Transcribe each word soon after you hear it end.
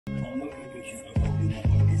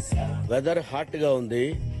Weather hot గా ఉంది,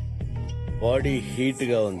 body heat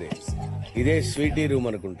గా ఉంది. ఇదే స్వీటీ రూమ్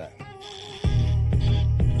అనుకుంటా.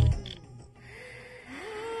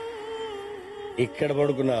 ఇక్కడ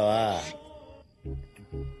పడుకున్నావా?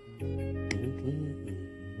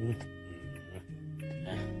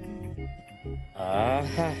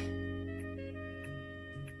 ఆహా,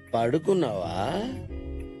 పడుకున్నావా?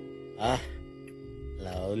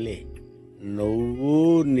 లవ్లీ. నువ్వు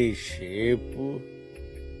నీ షేపు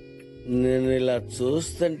నేను ఇలా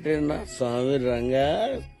చూస్తుంటే నా స్వామి రంగా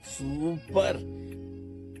సూపర్.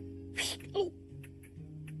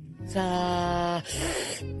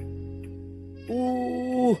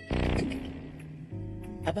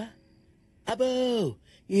 అబ్బా అబ్బో,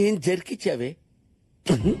 ఏం జరికిచ్చావే?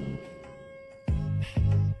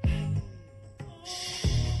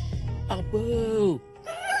 అబ్బో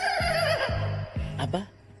అబ్బా,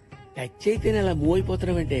 టచ్ అయితేనే అలా మూవ్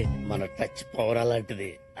అయిపోతున్నావంటే మన టచ్ పవర్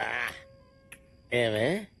అలాంటిది. ఏమే,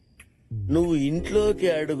 నువ్వు ఇంట్లోకి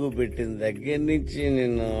అడుగు పెట్టిన దగ్గర నుంచి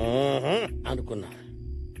నేను అనుకున్నా,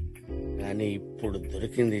 కానీ ఇప్పుడు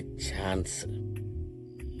దొరికింది ఛాన్స్.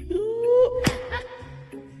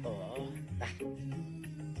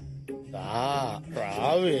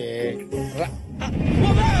 రావే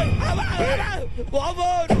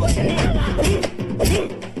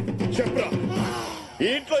చెప్పరా,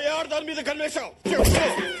 ఇంట్లో ఎవరు దాని మీద కన్వేశావు?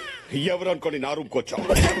 ఎవరు అనుకోని నా రూమ్కి వచ్చావు?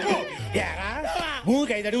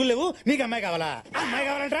 భూమికి 5 అడుగులు లేవు, నీకు అమ్మాయి కావాలా? అమ్మాయి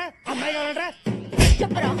కావాలంటరా? అమ్మాయి కావాలంటరా?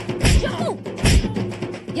 చెప్పరా, చెప్పు.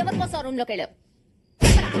 ఎవరి కోసం రూమ్ లోకి వెళ్ళావు?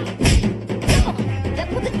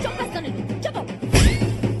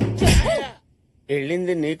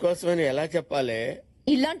 వెళ్ళింది నీకోసమని ఎలా చెప్పాలి?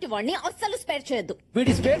 ఇలాంటి వాడిని అస్సలు స్పేర్ చేయొద్దు.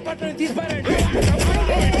 వీడి స్పేర్ పార్ట్ తీసిపారండి.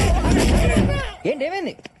 ఏంటి,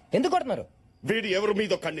 ఏమైంది? ఎందుకు కొడుతున్నారు? వీడు ఎవరు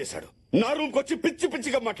మీద కన్నేశాడు? నా రూమ్కి వచ్చి పిచ్చి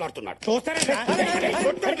పిచ్చిగా మాట్లాడుతున్నాడు. చూస్తారండి.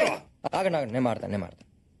 ఆగండి ఆగండి, నేను మాడతాను.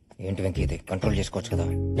 ఏంటి వెంకీ, ఇది కంట్రోల్ చేసుకోవచ్చు కదా?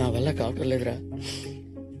 నా వల్ల కావటం లేదురా.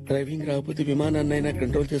 డ్రైవింగ్ రాకపోతే విమానాన్నైనా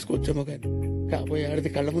కంట్రోల్ చేసుకోవచ్చేమో కానీ కాబోయే ఆడిది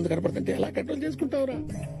కళ్ళ ముందు కనపడుతుంటే ఎలా కంట్రోల్ చేసుకుంటావురా?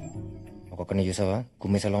 ఒక్కొక్కరిని చూసావా,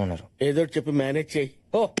 కుమ్మిసలా ఉన్నారు. ఏదో చెప్పి మేనేజ్ చేయి.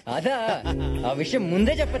 ఓ అదా, ఆ విషయం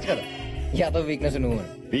ముందే చెప్పొచ్చు కదా. యాదవ్ వీక్నెస్ నువ్వు.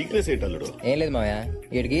 వీక్నెస్ ఏంటల్లుడు? ఏం లేదు మావయ్య,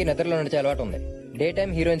 వీడికి నిద్రలో నడిచే అలవాటు ఉంది. డే టైం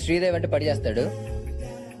హీరోయిన్ శ్రీదేవి అంటే పడి చేస్తాడు,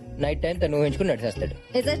 నైట్ టైం తను ఊహించుకుని నడిచేస్తాడు.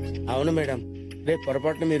 అవును మేడం, రేపు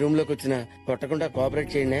పొరపాటున మీ రూమ్ లోకి వచ్చినా కొట్టకుండా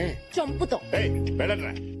కోఆపరేట్ చేయండి. చంపుతో.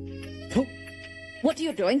 What are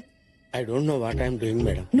you doing? I don't know what I am doing,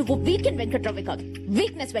 madam. నువ్వు వీకెండ్ వెంకట్రావు కాదు,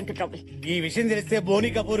 వీక్నెస్ వెంకట్రావు. ఈ విషయం తెలిస్తే బోని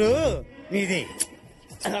కపూర్ నీది.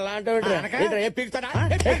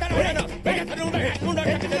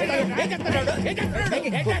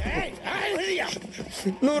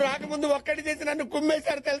 నువ్వు రాకముందు ఒక్కడి చేసి నన్ను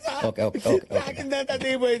కుమ్మేశారు తెలుసా? తాకిందంతా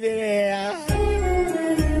దిగిపోయింది.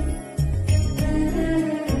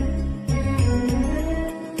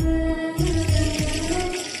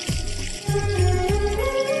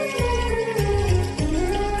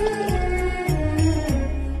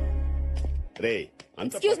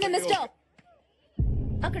 ఎక్స్క్యూజ్ మీ మిస్టర్,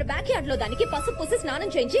 అక్కడ బ్యాక్ యార్డ్ లో దానికి పసుపు పూసి స్నానం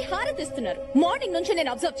చేయించి హారతిస్తున్నారు. మార్నింగ్ నుంచి నేను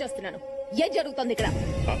అబ్జర్వ్ చేస్తున్నాను. ఏం జరుగుతుంది ఇక్కడ?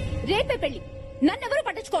 రేపే పెళ్లి, నన్నెవరూ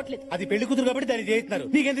పట్టించుకోవట్లేదు. అది పెళ్లి కూతురు కాబట్టి దాన్ని చేయిస్తున్నారు.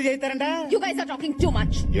 నీకెందుకు చేయిస్తారంట? You guys are talking too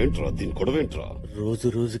much. ఏంట్రా దీని గొడవేంట్రా? రోజు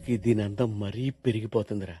రోజుకి దీని అందం మరీ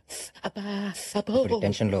పెరిగిపోతుందిరా.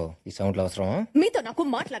 టెన్షన్ లో ఈ సౌండ్లు అవసరమా? మీతో నాకు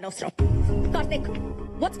మాట్లాడనవసరం. Karthik,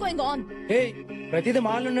 what's going on? ప్రతిదీ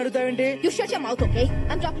మాలను అడుగుతావేంటి? You shut your mouth, okay? I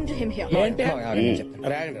am talking to him here.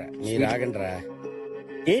 రాగండ్రా, మీరు రాగండ్రా.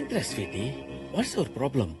 ఏంట్రా Sweety, what's your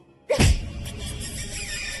problem?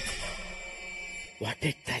 What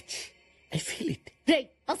a touch, I feel it. రేయ్,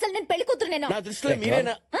 అసలు నేను పెళ్లి కూతురునేనా? నా దృష్టిలో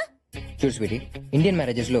మీరేనా? చూడు స్వీటీ, ఇండియన్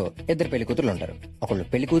మ్యారేజెస్ లో 2 పెళ్లి కూతురు ఉంటారు. ఒకళ్ళు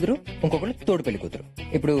పెళ్లి కూతురు, ఇంకొకళ్ళు తోడు పెళ్లి కూతురు.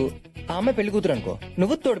 ఇప్పుడు ఆ అమ్మాయి పెళ్లి కూతురు అనుకో,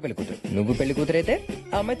 నువ్వు తోడు పెళ్లి కూతురు. నువ్వు పెళ్లి కూతురు అయితే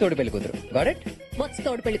ఆ అమ్మాయి తోడు పెళ్లి కూతురు. Got it? వాట్స్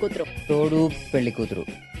తోడు పెళ్లి కూతురు? తోడు పెళ్లి కూతురు,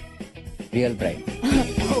 real bride.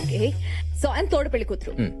 Okay, so I am తోడు పెళ్లి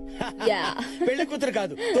కూతురు. యా, పెళ్లి కూతురు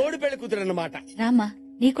కాదు, తోడు పెళ్లి కూతురు అన్నమాట. రామా,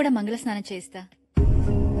 నీ కూడా మంగళ స్నానం చేయిస్తా.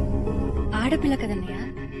 ఆడపిల్ల కదన్నయ్య,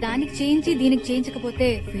 దానికి చేయించి దీనికి చేయించకపోతే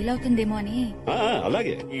ఫీల్ అవుతుందేమో అని.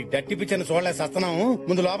 అలాగే. ఈ డట్టి పిక్చర్ చూడలే సస్తనం,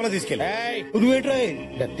 ముందు లోపల తీసుకెళ్ళి. నువ్వేంట్రా?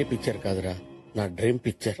 డర్టీ పిక్చర్ కాదురా, నా dream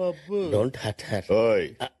picture. Don't hurt her.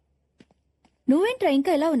 నువ్వేంట్రా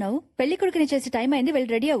ఇంకా ఎలా ఉన్నావు? పెళ్లి కొడుకుని చేసే టైం అయింది, వెళ్ళి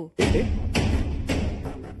రెడీ అవ్వు.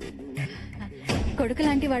 కొడుకు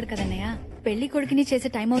లాంటి వాడు కదన్నయ్య, పెళ్లి కొడుకుని చేసే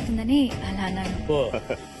టైం అవుతుందని అలా అన్నాను.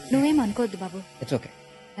 నువ్వేం అనుకోవద్దు బాబు. It's okay.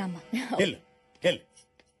 రామా,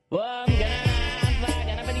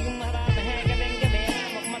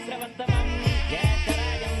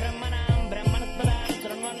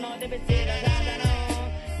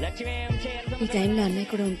 లక్ష్మీ ఈ టైంలో అన్నయ్య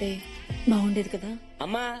కూడా ఉంటే బాగుండేది కదా.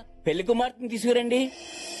 అమ్మా పెళ్లి కుమార్తెని తీసుకురండి.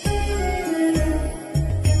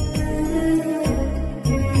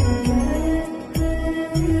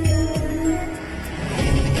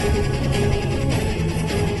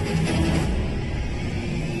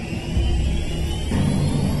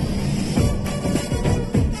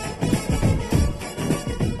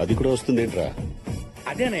 అది కూడా వస్తుందేంట్రా?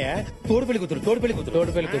 అదేనయ్యా తోడు పెళ్లి కూతురు తోడు పెళ్లి కూతురు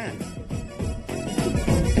తోడు పెళ్లి కూతురు.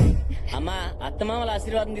 అమ్మా అత్తమామల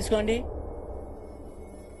ఆశీర్వాదం తీసుకోండి.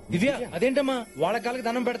 దివ్య అదేంటమ్మా వాళ్ళ కాళ్ళకి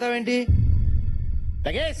దండం పెడతావేంటి?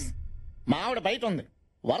 లగేష్ మా ఆవిడ బయట ఉంది,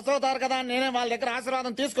 వరుస అవుతారు కదా అని నేనే వాళ్ళ దగ్గర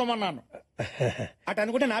ఆశీర్వాదం తీసుకోమన్నాను. అటు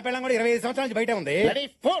అనుకుంటే నా పెళ్ళం కూడా 25 సంవత్సరాల నుంచి బయట ఉంది.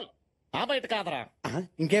 ఫుల్ ఆ బయట కాదరా.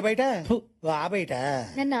 ఇంకే బయట ఆ బయట.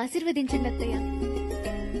 నన్ను ఆశీర్వదించండి అత్తయ్య.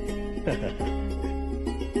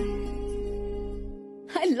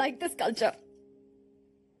 I like this culture.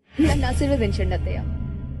 నన్ను ఆశీర్వదించండి అత్తయ్య.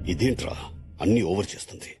 ఇదేంట్రా అన్ని ఓవర్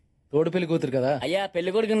చేస్తుంది. తోడు పెళ్లి కూతురు కదా. అయ్యా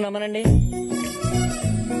పెళ్లి కొడుకుని రమ్మనండి.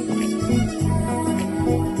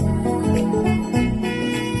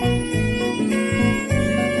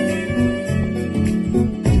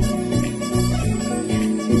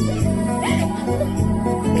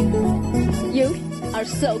 You are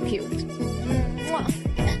so cute.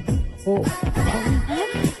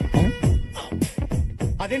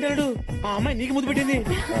 అదేంటాడు ఆ అమ్మాయి నీకు ముద్దు పెట్టింది.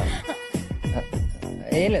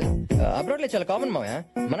 ఏం లేదు అబ్రాడ్ లో చాలా కామన్ మావయ్య.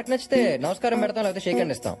 మనకు నచ్చితే నమస్కారం పెడతాం లేకపోతే షేక్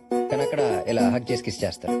హ్యాండ్ ఇస్తాం, కానీ అక్కడ ఇలా హక్ చేసి కిస్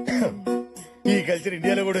చేస్తారు. ఈ కల్చర్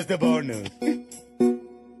ఇండియాలో కూడా వస్తే బాగుండు.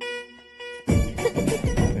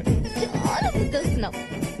 చాలా ముద్దొస్తున్నావు.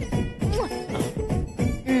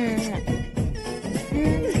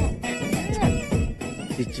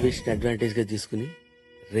 సిచ్యువేషన్ అడ్వాంటేజ్ గా తీసుకుని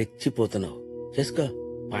రెచ్చిపోతున్నావు. చేసుకో,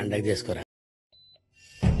 పండగ చేసుకోరా.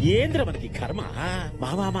 ఏంద్ర మనకి కర్మ.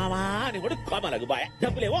 మావా మావా అని కూడా కోమలకు బాయ్.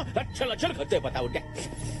 డబ్బులేమో లక్షలు ఖర్చు అయిపోతా ఉంటే.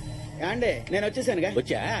 అండి నేను వచ్చేసానుగా.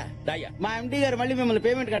 వచ్చా దాయ్యా. మా ఎండి గారు మళ్ళీ మిమ్మల్ని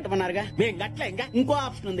పేమెంట్ కట్టమన్నారుగా. మేం గట్ల ఇంకా ఇంకో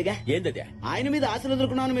ఆప్షన్ ఉందిగా. ఏందది? ఆయన మీద ఆశలు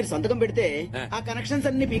వదులుకున్నామని మీరు సంతకం పెడితే ఆ కనెక్షన్స్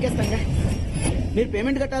అన్ని పీకేస్తాంగా. మీరు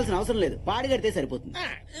పేమెంట్ కట్టాల్సిన అవసరం లేదు, పాడి కడితే సరిపోతుంది.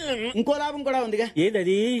 ఇంకో లాభం కూడా ఉందిగా.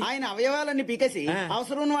 ఏందది? ఆయన అవయవాలన్నీ పీకేసి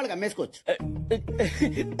అవసరం ఉన్న వాళ్ళకి అమ్మేసుకోవచ్చు.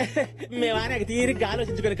 మేము ఆయన తీరిగ్గా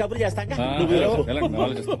ఆలోచించుకుని కబుర్లు చేస్తాం.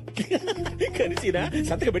 కలిసినా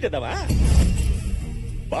సంతకం పెట్టేద్దామా?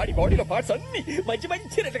 బాడీలో పార్ట్స్ అన్ని మంచి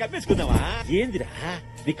మంచి రెట్టు కమ్మేసుకుందామా? ఏందిరా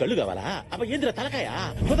నీ కళ్ళు కావాలా? అబ్బా ఏందిరా తలకాయ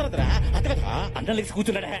కుదరదురా. అతలకా అన్నం లేచి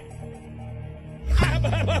కూర్చున్నాడా?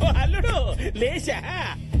 అల్లుడు లేచా.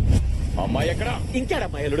 అమ్మాయి ఎక్కడ?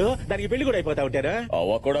 ఇంకాడమ్మాయి అల్లుడు, దానికి పెళ్లి కూడా అయిపోతా ఉంటారు.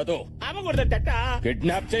 అవ్వకూడదు. అవ్వకూడదట.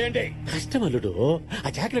 కిడ్నాప్ చేయండి. కష్టం అల్లుడు, ఆ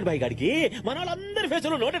చాక్లెట్ బాయ్ గాడికి మన వాళ్ళందరి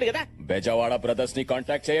ఫేసులో నోటాడు కదా. బెజవాడ బ్రదర్స్ ని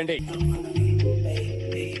కాంటాక్ట్ చేయండి.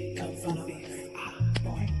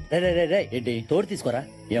 ఏంటి తోడు తీసుకోరా?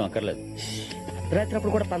 ఏం అక్కర్లేదు. రాత్రి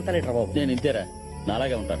అప్పుడు కూడా పంతాలేట్రా బాబు. నేను ఇంతేరా,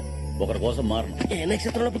 నాలాగే ఉంటాను. ఒకరి కోసం మారను. ఏ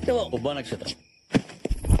నక్షత్రంలో పుట్టావో? ఉబ్బా నక్షత్రం.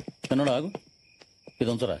 కన్నడ ఆగు,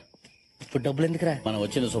 ఇది ఉంచరా. ఇప్పుడు డబ్బులు ఎందుకురా? మనం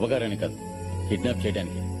వచ్చింది శుభకార్యానికి కాదు, కిడ్నాప్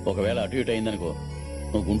చేయడానికి. ఒకవేళ అటు ఇటు అయిందనుకో,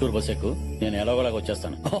 నువ్వు గుంటూరు బస్ ఎక్కు, నేను ఎలాగోలాగా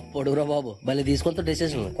వచ్చేస్తాను. పొడుగురా బాబు, మళ్ళీ తీసుకుంటూ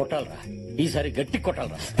డెసిషన్. కొట్టాలరా, ఈసారి గట్టి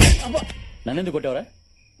కొట్టాలరా. నన్నెందుకు కొట్టావరా?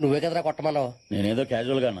 నువ్వే కదరా కొట్టమన్నావు. నేనేదో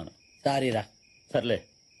క్యాజువల్ గా అన్నాను. సారీరా. సర్లే,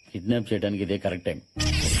 కిడ్నాప్ చేయడానికి ఇదే కరెక్ట్ టైం.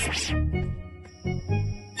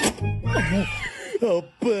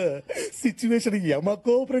 సిచ్యువేషన్ యమ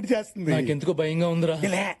కోఆపరేట్ చేస్తుంది. నాకెందుకు భయంగా ఉందిరా.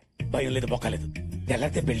 ఇలా భయం లేదు, బొక్కలేదు.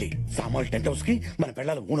 తెల్లారితే పెళ్లి, సామాన్లు టెంట్ హౌస్ కి, మన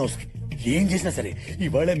పెళ్ళాలి ఓన్ హౌస్ కి. ఏం చేసినా సరే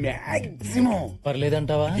ఇవాళ మాక్సిమం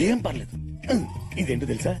పర్లేదంటావా? ఏం పర్లేదు. ఇదేంటో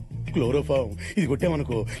తెలుసా? క్లోరోఫామ్. ఇది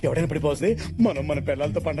కొట్టామనుకో ఎవడైనా పడిపోతే మనం మన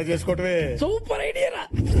పిల్లలతో పండగ చేసుకోవటమే. Super idea.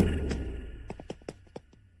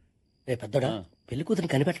 రే పెద్దోడా, పెళ్లి కూతురు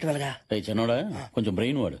కనిపెట్టగలగా. చిన్నోడా, కొంచెం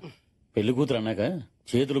బ్రెయిన్ వాడు. పెళ్లి కూతురు అన్నాక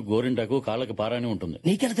చేతులు గోరింటాకు, కాళ్ళకి పారాని ఉంటుంది.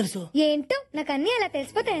 నీకెలా తెలుసు? ఏంటో నాకు అన్ని అలా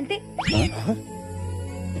తెలిసిపోతాయి అంతే.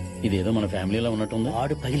 ఇదేదో మన ఫ్యామిలీలో ఉన్నట్టుంది.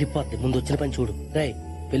 ఆడు పగిలిపోద్ది. ముందు వచ్చిన పని చూడు. రే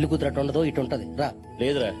పెళ్లి కూతురు అటు ఉండదో ఇటు ఉంటది. రా.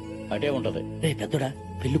 లేదురా, అటే ఉంటది. రే పెద్దోడా,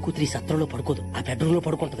 పెళ్లి కూతురు ఈ సత్రంలో పడుకోదు, ఆ బెడ్రూమ్ లో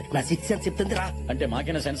పడుకుంటది. నా సిక్స్ సెన్స్ చెప్తుంది. రా. అంటే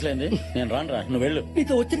మాకైనా సెన్స్ లేంది. నేను రానురా, నువ్వు వెళ్ళు.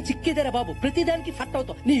 నీతో వచ్చిన చిక్కేదేరా బాబు, ప్రతిదానికి ఫట్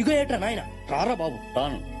అవుతావు. నీ ఇగో ఏట్రా నాయన. రారా బాబు.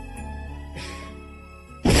 రాను.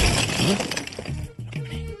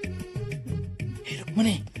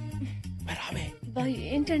 రుక్మణి రావే.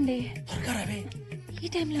 ఏంటండి త్వరగా రావే. ఈ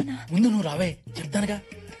టైంలోనా? ముందు నువ్వు రావే, చెప్తానుగా.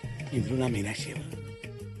 ఇందులో నా మీనాక్షి ఎవరు?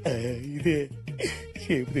 ఇదే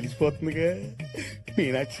షేపు తెలిసిపోతుందిగా.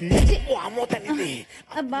 మీనాక్షి. ఓ అమ్మో తల్లి.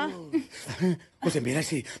 అబ్బా కొంచెం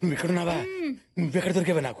మీనాక్షి, నువ్వు ఎక్కడున్నావా? నువ్వెక్కడ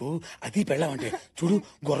దొరికావా నాకు? అది పెళ్ళావంటే చూడు,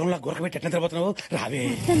 గుర్రంలా గురకబెట్టి ఎట్లా తిరగబోతున్నావు. రావే.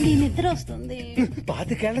 నిద్ర వస్తుంది.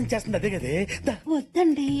 పాతికేళ్ళం చేస్తుంది అదే కదే. దా.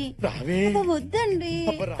 వద్దండి. రావే. వద్దండి.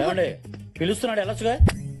 ఏమండి, పిలుస్తున్నాడు వెళ్ళొచ్చుగా.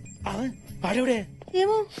 ఆడేవిడే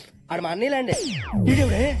ఏమో ఆడు మా అన్నీలాండే.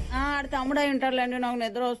 ఈడేవిడే ఆడ తమ్ముడై ఉంటారులేండి, నాకు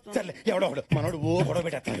నిద్ర వస్తుంది. సర్లే ఎవడో మనోడు ఓ గొడవ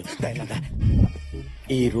పెట్టేస్తాడు.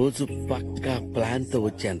 ఈ రోజు పక్కా ప్లాన్ తో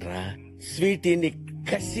వచ్చానురా. స్వీటీని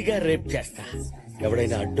కసిగా రేప్ చేస్తా.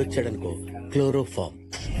 ఎవడైనా అడ్డొచ్చాడనుకో క్లోరోఫామ్.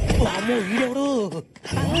 అమ్మో ఈడెవడు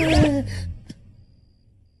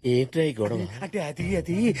ఏంట్రా ఈ గొడవ? అంటే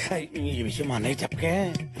అది ఈ విషయం మా అన్నయ్య చెప్పకే.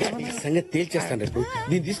 ఈ సంగతి తేల్చేస్తాను రేపు.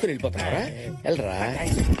 దీన్ని తీసుకుని వెళ్ళిపోతారా? వెళ్ళరా.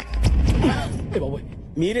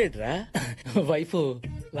 మీరేంట్రా? వైఫ్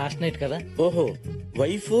లాస్ట్ నైట్ కదా. ఓహో,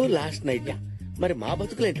 వైఫ్ లాస్ట్ నైట్. మరి మా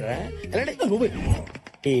బతుకులేంట్రా? వెళ్ళండి.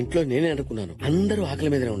 ఈ ఇంట్లో నేనే అనుకున్నాను, అందరూ ఆకలి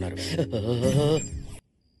మీదనే ఉన్నారు.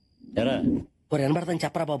 ఎరా వినబడతాను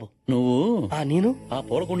చెప్పరా బాబు. నువ్వు నేను ఆ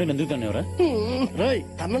పూలకుండీని ఎందుకు తన్నావురా? రోయ్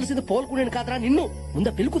తన్నలసింది పోల్కొనేను కాదరా నిన్ను.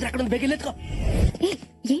 ముందా పెళ్లి కూతురు ఎక్కడ ఉంది బెగిలేదుకో.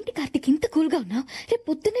 ఏంటి కార్తిక్ ఇంత కూల్ గా ఉన్నావు? రేపు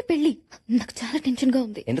పొద్దున్నే పెళ్లి. నాకు చాలా టెన్షన్ గా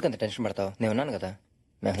ఉంది. ఎందుకంత టెన్షన్ పడతావు? నేను ఉన్నాను కదా.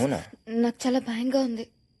 మేహూనా. నాకు చాలా భయంగా ఉంది.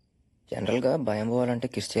 జనరల్ గా భయం పోవాలంటే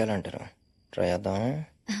కిస్ చేయాలంటారు. ట్రై చేద్దాం.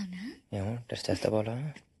 అవునా? ఏమో టెస్ట్ చేస్తే పోలా.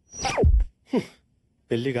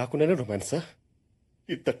 పెళ్లి కాకుండానే రొమాన్సా?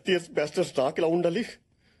 ఈ 30 years బ్యాస్టర్ స్టాక్ ఇలా ఉండాలి.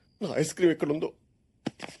 నా ఐస్ క్రీమ్ ఎక్కడుందో?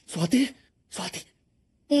 స్వాతి, స్వాతి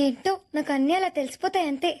ఏంటో నాకు అన్ని అలా తెలిసిపోతాయి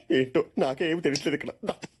అంతే. ఏంటో నాకే ఏమి తెలియట్లేదు ఇక్కడ.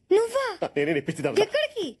 నువ్వా? నేనే నెప్పించిదా?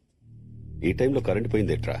 ఎక్కడికి? ఈ టైంలో కరెంట్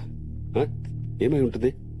పోయింది ఎట్రా? ఏమై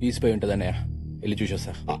ఉంటుంది? తీసిపోయి ఉంటుంది అన్నయ్య. వెళ్ళి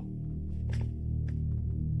చూసొస్తా.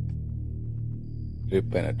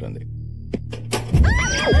 రిప్ అయినట్టుంది.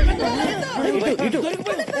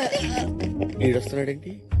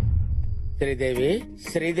 ఈడొస్తున్నాడేంటి? శ్రీదేవి,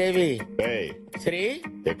 శ్రీదేవి. శ్రీ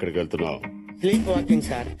ఎక్కడికి వెళ్తున్నావు? Sleep walking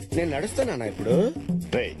sir. నేను నడుస్తున్నానా ఇప్పుడు?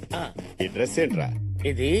 ఈ డ్రెస్ ఏంట్రా?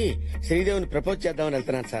 ఇది శ్రీదేవిని ప్రపోజ్ చేద్దామని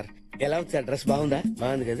వెళ్తున్నాను సార్. ఎలా ఉంది సార్? డ్రెస్ బాగుందా?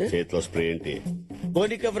 బాగుంది కదా. చేతిలో స్ప్రే ఏంటి?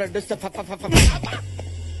 కోనికవర్ అడ్డొస్తే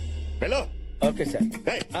హలో. Okay sir.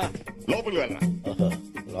 లోపలికి వెళ్ళరా.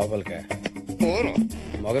 లోపలికా?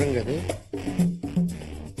 మొగరం కదా.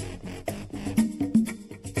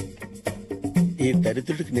 ఈ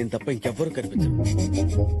దరిద్రుడికి నేను తప్ప ఇంకెవ్వరూ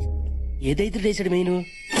కనిపించరు. ఏదైతే చేసాడు మెయిన్.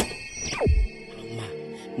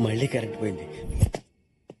 మళ్ళీ కరెంట్ పోయింది.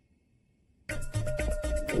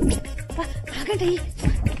 ఆగండి.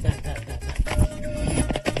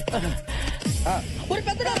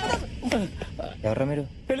 ఎవరా మీరు?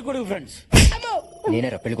 పెళ్లి కొడుకు ఫ్రెండ్స్.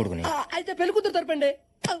 నేనేరా పెళ్లి కొడుకుని. అయితే పెళ్లి కూతురు తరపండి.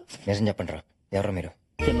 నిజం చెప్పండి రా, ఎవరా మీరు?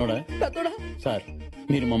 చిన్నోడా? పెద్దోడా? సార్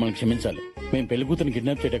మీరు మమ్మల్ని క్షమించాలి. మేము పెళ్లి కూతురు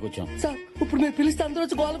కిడ్నాప్ చేయడానికి వచ్చాం. సార్ ఇప్పుడు మీరు పిలిస్తే అందరూ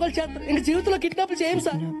వచ్చి గోల గోల చేస్తారు. ఇంక జీవితంలో కిడ్నాప్ చేయం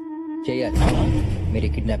సార్. చేయాలి. మీరు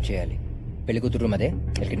కిడ్నాప్ చేయాలి. పెళ్లి కూతురు అదే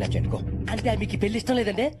కిడ్నాప్ చేయండి. అంటే మీకు పెళ్లి ఇష్టం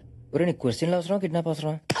లేదంటే? ఒరే నీకు క్వశ్చన్లు అవసరం, కిడ్నాప్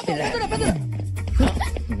అవసరం?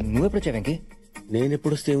 నువ్వెప్పుడు వచ్చావు వెంకీ? నేను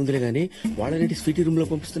ఎప్పుడు వస్తే ఉందిలే గానీ వాళ్ళని స్వీటీ రూమ్ లో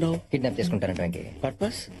పంపిస్తున్నావు. కిడ్నాప్ చేసుకుంటారంట వెంకీ.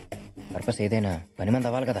 పర్పస్? పర్పస్ ఏదైనా పని మంది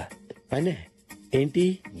అవ్వాలి కదా. పనే ఏంటి?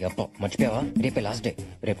 అబ్బా మర్చిపోయావా? రేపే లాస్ట్ డే.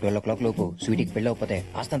 రేపు 12 o'clock లోపు స్వీటీకి పెళ్లి అయిపోతే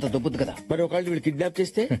ఆస్తంతా దొబ్బుద్దు కదా. మరి ఒకళ్ళు వీళ్ళు కిడ్నాప్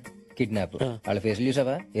చేస్తే? కిడ్నాప్ వాళ్ళ ఫేస్లు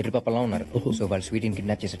చూసావా? ఎర్రి పప్పలా ఉన్నారు. సో వాళ్ళు స్వీటీని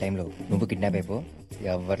కిడ్నాప్ చేసే టైంలో నువ్వు కిడ్నాప్ అయిపో.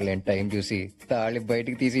 ఎవరు లేని టైం చూసి తాళి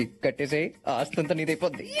బయటికి తీసి కట్టేసే, ఆస్తంతా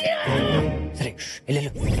నీదైపోద్ది. సరే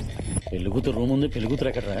వెళ్ళు. పెళ్లి కూతురు రూమ్ ఉంది. పెళ్లి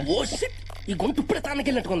కూతురు ఎక్కడరా? ఓ షిట్, ఈ గొంతు ఇప్పుడే తానకి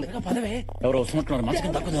వెళ్ళినట్టుకుంది. పదవే. ఎవరు వస్తున్నట్టున్నారు?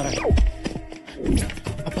 మనసుకి తక్కువ.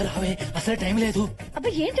 అబ్బా రావే, అసలు టైం లేదు. అబ్బా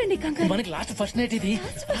ఏంటండి కంగారు? మనకి లాస్ట్ ఫస్ట్ నైట్ ఇది.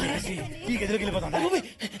 ఈ గదిలోకి వెళ్ళిపోతాం.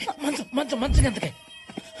 మంచం మంచం మంచం ఎంతకే?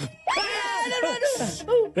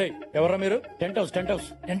 ఎవరా మీరు? Tent house. Tent house.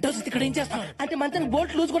 Tent house ఇక్కడ ఏం చేస్తాం? అంటే మంచానికి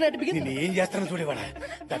బోట్ లూజ్ కూడా బిగింది. నేను ఏం చేస్తాను చూడేవాడా.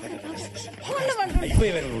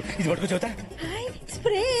 అయిపోయేవారు. ఇది పట్టుకో చెబుతా.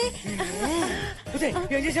 స్ప్రే.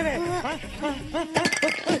 ఏం చేసావే?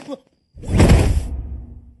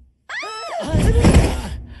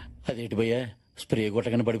 అదేంటి భయ్యా, స్ప్రే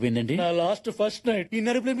కొట్టగానే పడిపోయిందండి? నా లాస్ట్ ఫస్ట్ నైట్. ఈ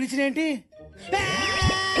నరుపులో పిలిచిన ఏంటి?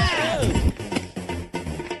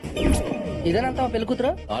 ఇదేనంటావా పెళ్లి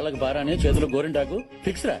కూతురు? వాళ్ళకి బారానే చేతులు గోరింటాకు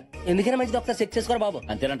ఫిక్స్ రా. ఎందుకైనా మంచిది ఒకసారి చెక్ చేసుకోరా బాబు.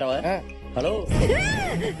 అంతేనంటావా? హలో,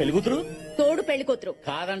 పెళ్లి కూతురు తోడు పెళ్లి కూతురు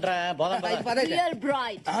కాదంట్రా. పోదాం. Real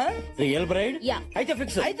bride. Real bride? Yeah. అయితే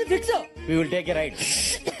ఫిక్స్. అయితే fix. We will take a ride.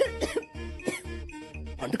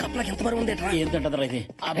 పండు కప్పలకి ఎంత బరువు ఉంది? ఏంటంటారా ఇది?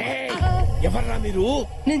 ఎవర్రా మీరు?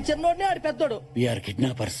 నేను చిన్నోడిని, ఆడి పెద్దోడు. We are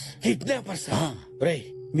kidnappers. కిడ్నాపర్స్? రేయ్,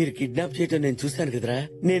 మీరు కిడ్నాప్ చేయటం నేను చూశాను కదరా.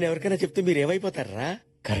 నేను ఎవరికైనా చెప్తే మీరు ఏమైపోతారా?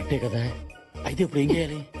 కరెక్టే కదా. అయితే ఇప్పుడు ఏం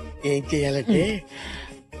చేయాలి? ఏం చేయాలంటే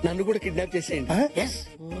నన్ను కూడా కిడ్నాప్ చేసేయండి.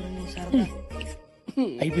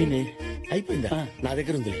 అయిపోయింది. అయిపోయిందా? నా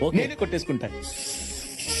దగ్గర ఉంది. నేనే కొట్టేసుకుంటా.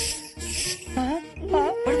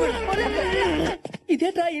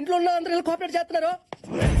 ఇదేట్రా ఇంట్లో ఉన్న అందరూ కోఆపరేట్ చేస్తున్నారు.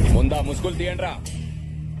 ముందా ముసుగులు తీయండి రా.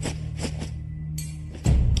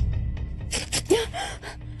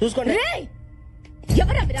 చూసుకోండి.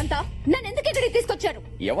 ఎవరా మీరంతా నన్ను ఎందుకు ఇక్కడికి తీసుకొచ్చారు?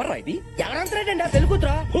 ఎవర్రా ఇది? ఎవరంటారేంటి ఆ పెళ్లి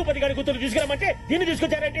కూతురా? భూపతి గారి కూతురు తీసుకురామంటే దీన్ని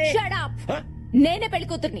తీసుకొచ్చారంటే Shut up. నేనే పెళ్లి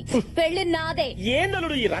కూతుర్ని. పెళ్లి నాదే.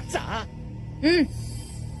 ఏందలుడు ఈ రచ్చ?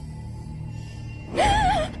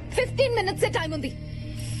 15 minutes టైం ఉంది.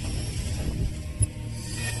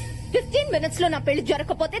 15 minutes లో నా పెళ్లి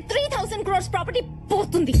జరగకపోతే 3000 crores ప్రాపర్టీ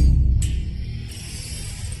పోతుంది.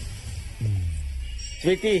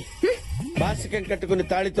 స్వీటీ, బాసికం కట్టుకుని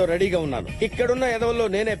తాళితో రెడీగా ఉన్నాను. ఇక్కడున్న ఎదవల్లో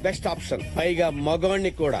నేనే బెస్ట్ ఆప్షన్. పైగా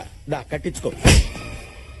మగవాణ్ణి కూడా. దా కట్టించుకో.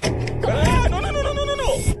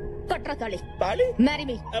 కట్రా తాళి. Marry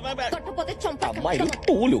me. కట్టకపోతే అమ్మాయిలు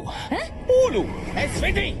పూలు పూలు.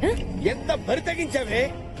 స్వీటీ, ఎంత బరి తగ్గించావే?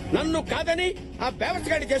 నన్ను కాదని ఆ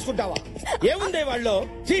బేవసగాడి చేసుకుంటావా? ఏముంది వాళ్ళు?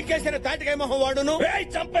 చీకేసిన తాటికాయ మొహం వాడును.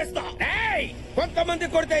 చంపేస్తా. కొంతమంది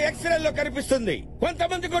కొడితే ఎక్స్రేల్లో కనిపిస్తుంది,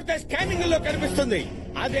 కొంతమంది కొడితే స్కానింగ్ లో కనిపిస్తుంది.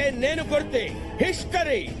 అదే నేను కొడితే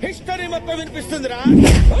హిస్టరీ మొత్తం వినిపిస్తుందిరా.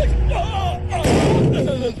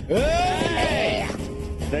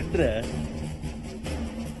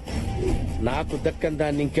 నాకు దక్కని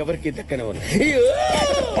దాన్ని ఇంకెవరికి దక్కనివ్వను.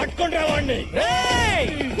 పట్టుకుంటావాడిని.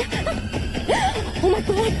 Oh my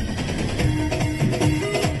God.